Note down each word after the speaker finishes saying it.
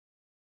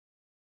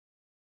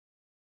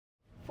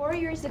4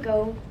 years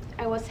ago,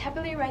 I was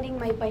happily riding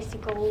my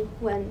bicycle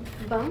when,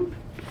 bump,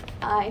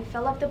 I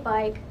fell off the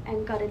bike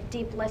and got a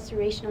deep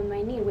laceration on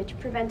my knee, which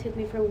prevented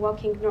me from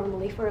walking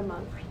normally for a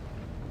month.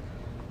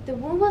 The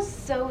wound was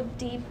so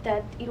deep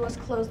that it was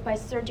closed by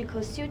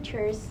surgical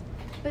sutures,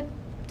 but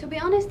to be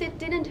honest, it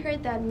didn't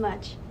hurt that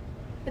much.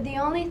 But the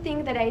only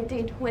thing that I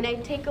did when I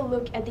take a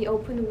look at the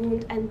open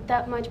wound and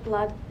that much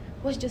blood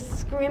was just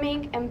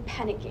screaming and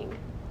panicking.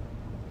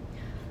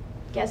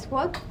 Guess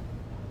what?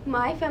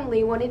 My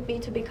family wanted me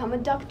to become a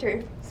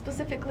doctor,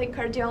 specifically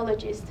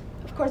cardiologist,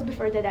 of course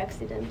before that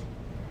accident.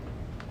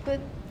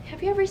 But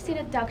have you ever seen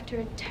a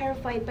doctor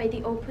terrified by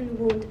the open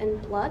wound and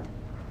blood?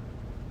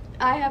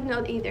 I have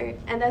not either,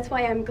 and that's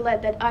why I'm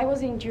glad that I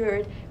was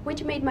injured,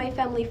 which made my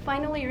family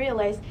finally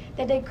realize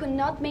that they could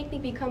not make me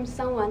become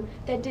someone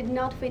that did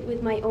not fit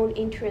with my own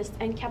interests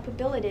and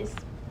capabilities.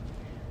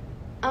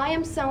 I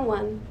am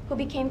someone who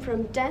became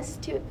from dance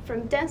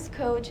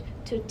coach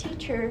to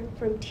teacher,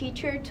 from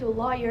teacher to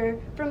lawyer,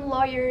 from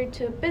lawyer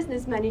to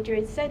business manager,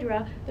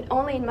 etc., but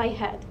only in my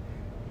head.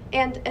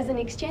 And as an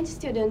exchange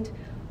student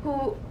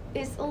who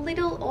is a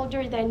little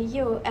older than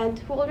you and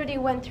who already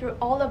went through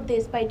all of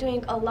this by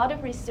doing a lot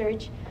of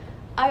research,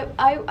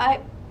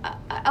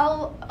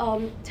 I'll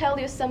tell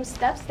you some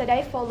steps that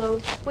I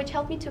followed which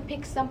helped me to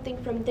pick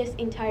something from this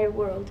entire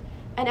world.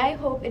 And I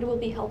hope it will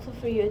be helpful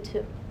for you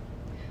too.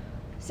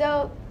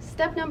 So,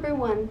 step number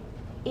 1,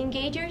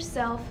 engage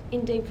yourself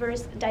in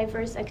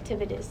diverse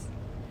activities.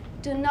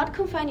 Do not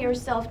confine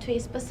yourself to a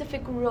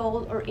specific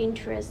role or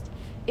interest.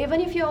 Even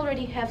if you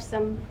already have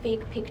some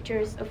big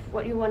pictures of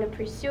what you want to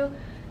pursue,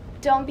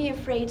 don't be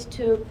afraid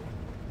to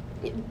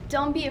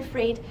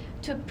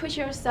push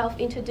yourself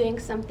into doing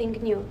something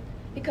new.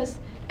 Because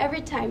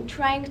every time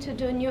trying to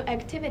do new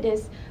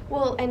activities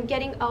and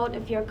getting out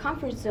of your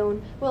comfort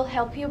zone will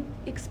help you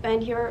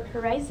expand your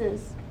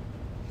horizons.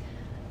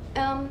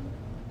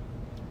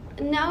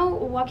 Now,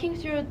 walking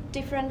through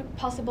different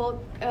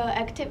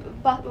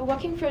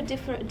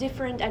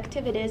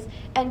activities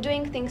and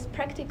doing things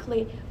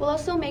practically will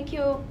also make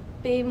you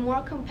be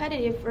more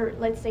competitive for,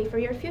 let's say, for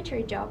your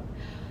future job.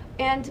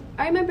 And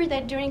I remember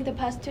that during the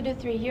past 2 to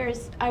 3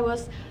 years, I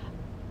was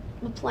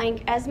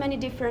applying as many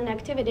different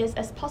activities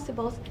as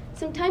possible,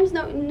 sometimes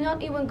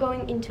not even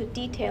going into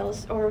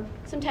details, or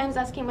sometimes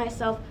asking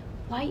myself,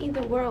 why in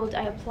the world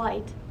I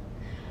applied?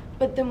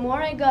 But the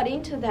more I got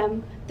into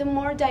them, the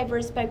more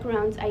diverse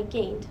backgrounds I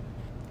gained.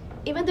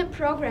 Even the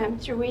program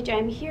through which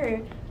I'm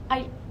here,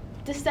 I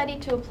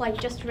decided to apply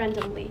just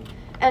randomly.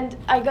 And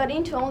I got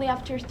into only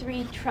after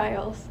 3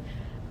 trials.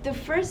 The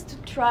first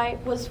try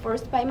was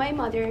forced by my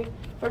mother.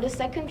 For the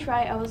second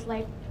try, I was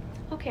like,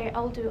 okay,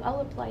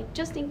 I'll apply,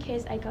 just in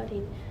case I got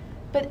in.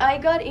 But I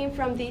got in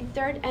from the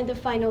 3rd and the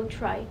final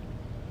try.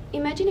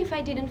 Imagine if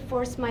I didn't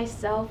force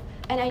myself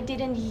and I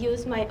didn't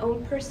use my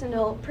own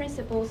personal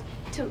principles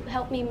to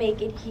help me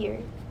make it here.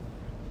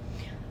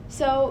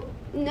 So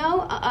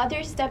now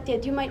other step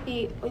that you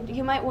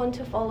might want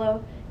to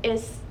follow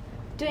is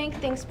doing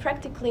things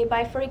practically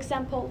by, for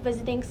example,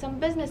 visiting some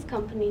business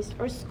companies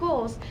or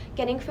schools,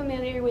 getting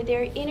familiar with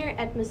their inner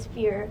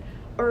atmosphere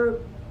or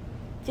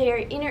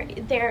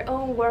their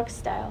own work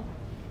style.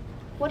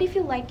 What if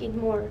you like it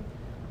more?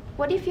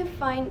 What if you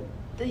find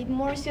the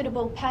more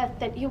suitable path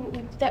that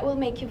will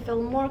make you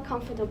feel more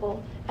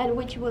comfortable and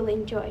which you will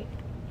enjoy?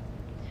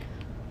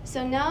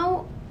 So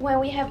now, when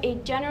we have a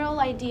general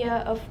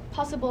idea of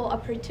possible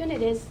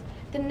opportunities,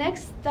 the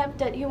next step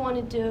that you want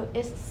to do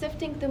is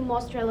sifting the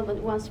most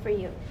relevant ones for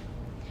you.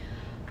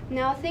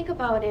 Now think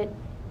about it.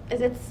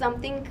 Is it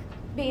something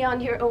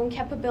beyond your own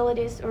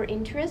capabilities or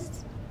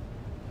interests?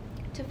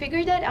 To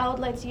figure that out,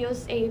 let's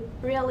use a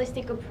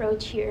realistic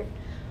approach here.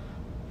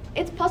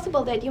 It's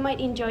possible that you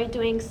might enjoy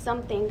doing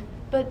something,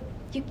 but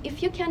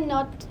if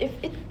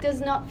it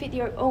does not fit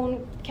your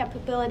own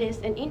capabilities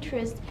and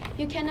interests,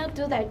 you cannot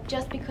do that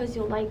just because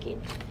you like it.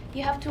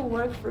 You have to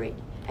work for it,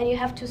 and you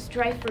have to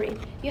strive for it.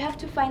 You have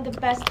to find the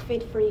best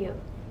fit for you.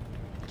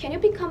 Can you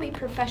become a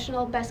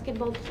professional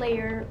basketball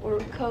player or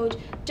coach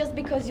just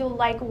because you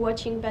like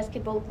watching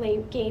basketball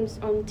games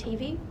on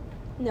TV?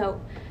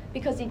 No,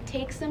 because it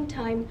takes some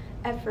time,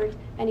 effort,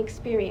 and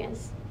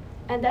experience.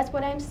 And that's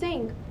what I'm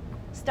saying.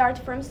 Start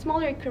from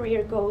smaller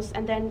career goals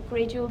and then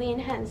gradually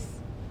enhance.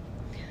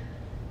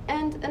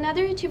 And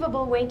another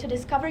achievable way to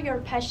discover your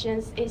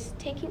passions is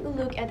taking a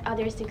look at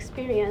others'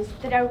 experience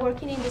that are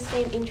working in the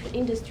same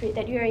industry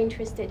that you are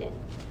interested in.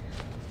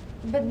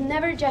 But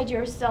never judge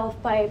yourself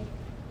by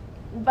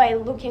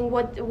looking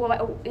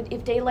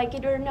if they like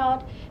it or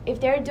not,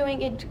 if they're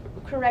doing it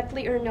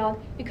correctly or not,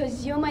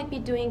 because you might be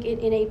doing it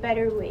in a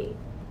better way.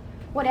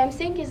 What I'm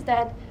saying is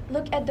that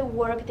look at the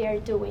work they are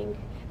doing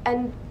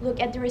and look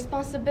at the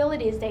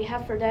responsibilities they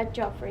have for that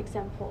job, for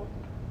example.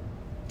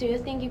 Do you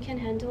think you can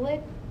handle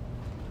it?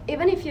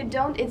 Even if you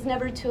don't, it's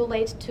never too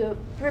late to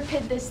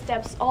repeat these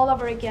steps all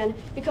over again,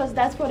 because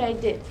that's what I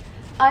did.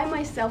 I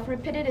myself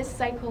repeated this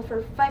cycle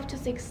for 5 to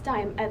 6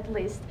 times at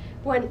least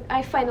when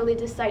I finally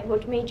decide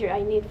what major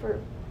I need for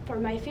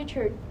my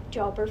future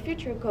job or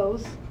future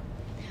goals.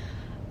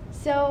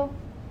 So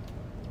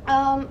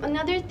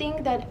Another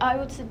thing that I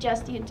would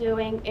suggest you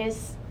doing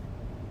is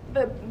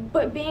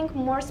but being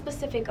more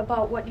specific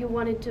about what you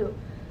want to do.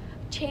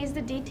 Chase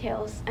the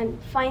details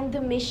and find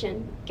the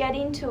mission. Get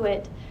into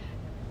it.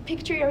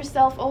 Picture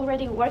yourself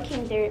already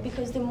working there,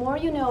 because the more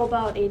you know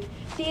about it,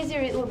 the easier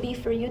it will be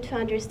for you to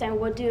understand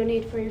what do you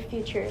need for your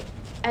future.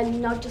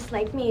 And not just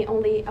like me,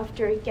 only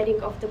after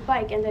getting off the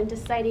bike and then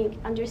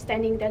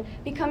understanding that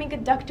becoming a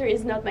doctor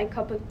is not my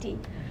cup of tea.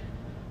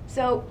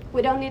 So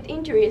we don't need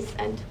injuries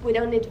and we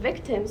don't need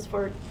victims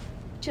for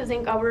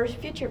choosing our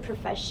future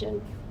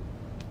profession.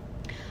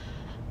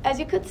 As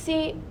you could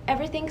see,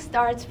 everything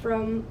starts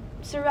from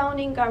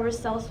surrounding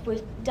ourselves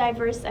with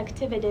diverse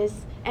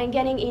activities and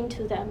getting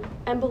into them.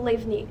 And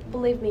believe me,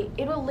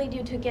 it will lead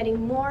you to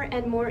getting more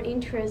and more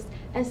interest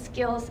and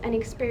skills and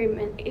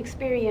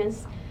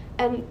experience,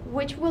 and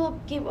which will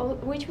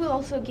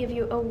also give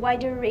you a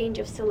wider range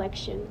of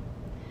selection.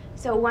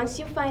 So once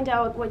you find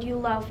out what you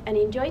love and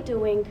enjoy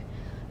doing,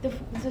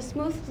 the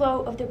smooth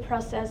flow of the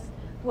process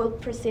will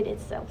proceed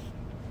itself.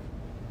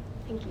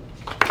 Thank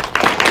you.